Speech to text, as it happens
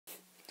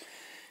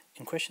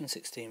In question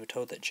 16 we're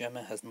told that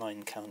Gemma has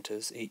 9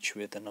 counters, each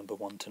with the number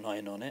 1 to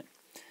 9 on it,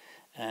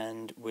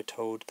 and we're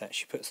told that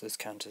she puts those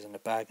counters in a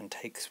bag and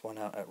takes one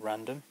out at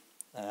random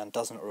and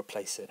doesn't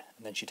replace it,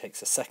 and then she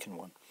takes a second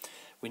one.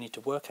 We need to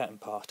work out in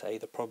part A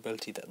the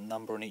probability that the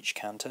number on each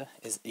counter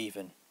is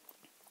even.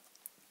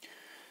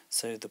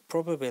 So the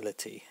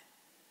probability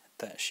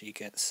that she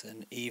gets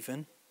an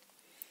even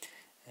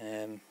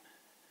and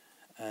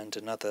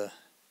another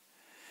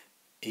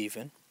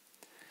even,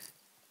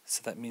 so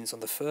that means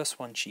on the first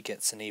one she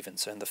gets an even.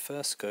 So in the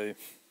first go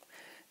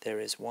there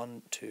is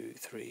 1, 2,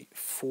 3,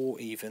 4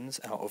 evens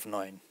out of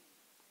 9,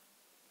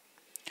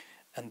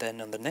 and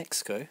then on the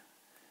next go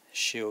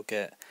she'll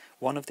get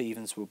one of the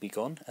evens will be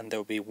gone and there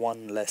will be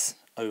one less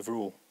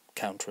overall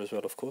counter as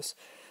well, of course.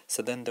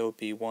 So then there will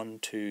be 1,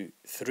 2,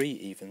 3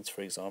 evens,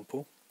 for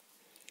example,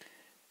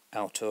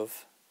 out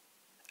of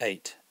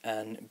 8,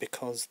 and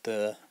because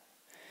the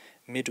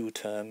middle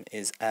term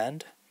is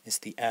and, it's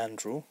the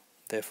and rule,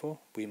 therefore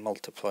we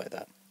multiply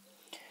that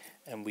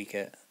and we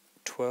get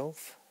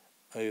 12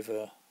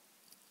 over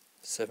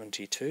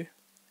 72,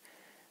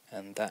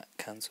 and that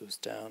cancels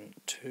down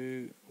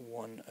to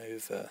 1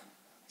 over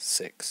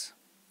 6.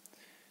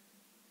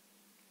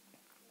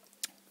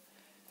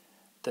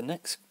 The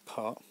next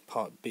part,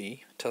 part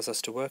B, tells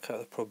us to work out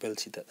the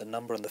probability that the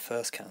number on the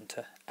first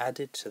counter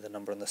added to the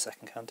number on the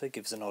second counter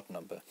gives an odd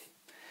number.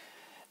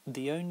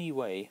 The only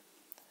way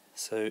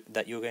so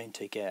that you're going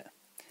to get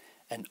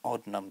an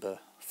odd number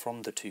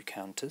from the two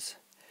counters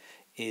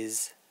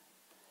is,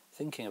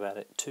 thinking about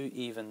it, 2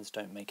 evens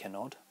don't make an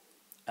odd,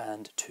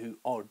 and 2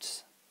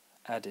 odds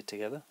added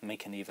together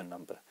make an even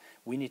number.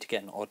 We need to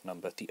get an odd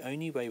number. The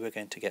only way we're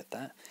going to get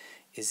that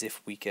is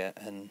if we get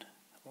an,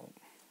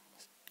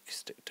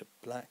 stick to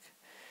black,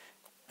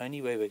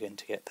 only way we're going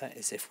to get that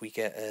is if we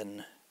get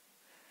an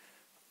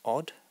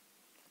odd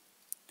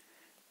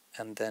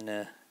and then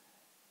a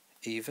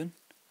even,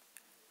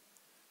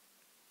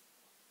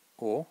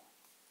 or,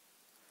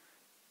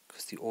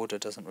 because the order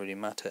doesn't really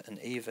matter, an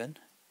even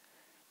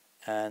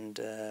and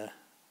an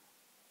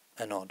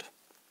odd.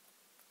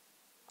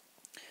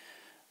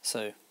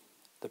 So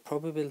the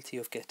probability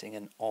of getting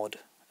an odd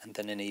and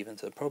then an even,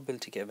 so the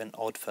probability to get an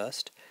odd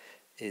first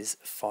is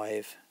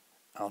 5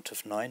 out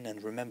of 9,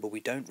 and remember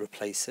we don't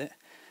replace it,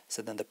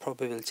 so then the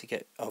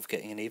probability of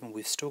getting an even,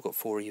 we've still got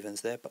 4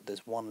 evens there, but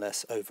there's 1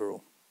 less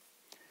overall.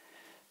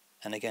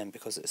 And again,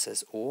 because it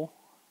says or,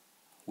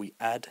 we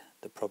add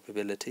the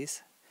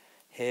probabilities.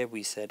 Here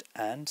we said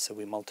and, so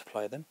we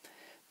multiply them.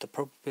 The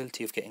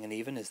probability of getting an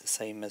even is the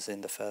same as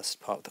in the first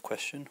part of the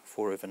question,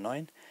 4 over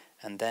 9,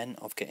 and then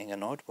of getting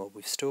an odd, well,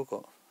 we've still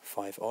got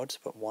 5 odds,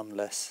 but 1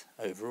 less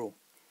overall.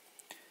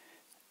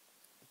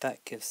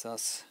 That gives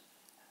us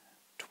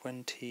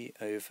 20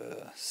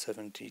 over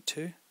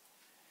 72.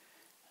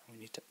 We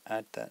need to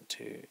add that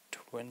to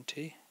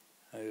 20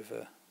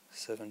 over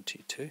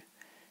 72,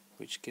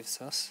 which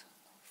gives us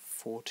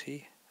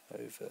 40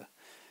 over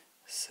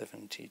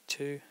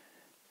 72,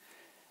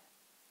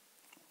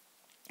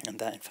 and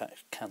that in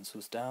fact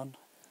cancels down,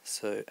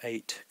 so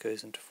 8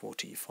 goes into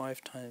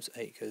 45 times,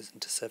 8 goes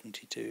into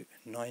 72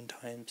 9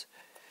 times,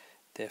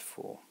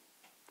 therefore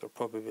the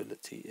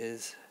probability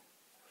is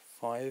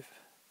 5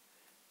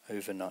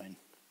 over 9.